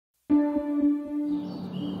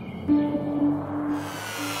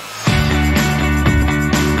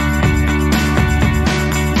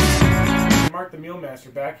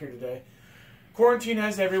are back here today. Quarantine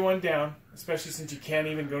has everyone down, especially since you can't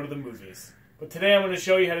even go to the movies. But today I'm going to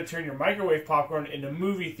show you how to turn your microwave popcorn into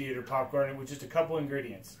movie theater popcorn with just a couple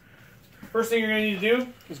ingredients. First thing you're going to need to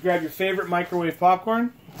do is grab your favorite microwave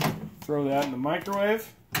popcorn, throw that in the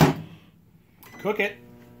microwave, cook it.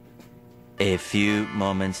 A few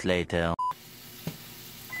moments later.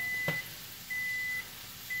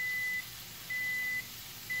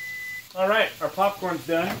 Alright, our popcorn's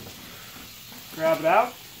done. Grab it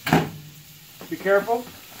out. Be careful.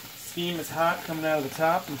 Steam is hot coming out of the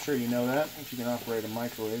top. I'm sure you know that. If you can operate a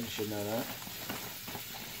microwave, you should know that.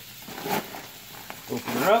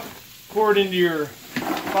 Open her up. Pour it into your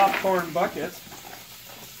popcorn bucket.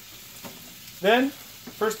 Then,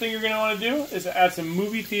 first thing you're going to want to do is add some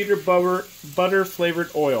movie theater butter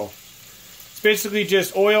flavored oil. It's basically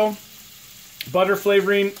just oil, butter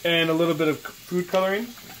flavoring, and a little bit of food coloring.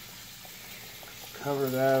 Cover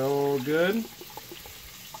that all good.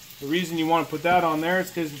 The reason you want to put that on there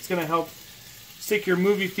is because it's going to help stick your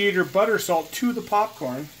movie theater butter salt to the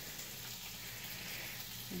popcorn.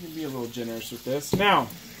 You can be a little generous with this. Now,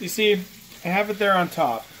 you see, I have it there on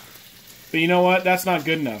top. But you know what? That's not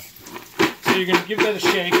good enough. So you're going to give that a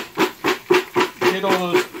shake. Get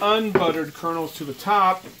all those unbuttered kernels to the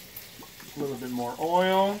top. A little bit more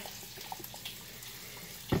oil.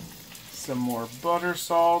 Some more butter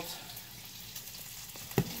salt.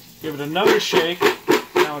 Give it another shake.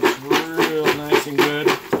 Now it's real nice and good.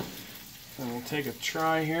 And we'll take a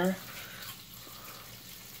try here.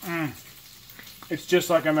 It's just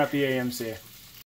like I'm at the AMC.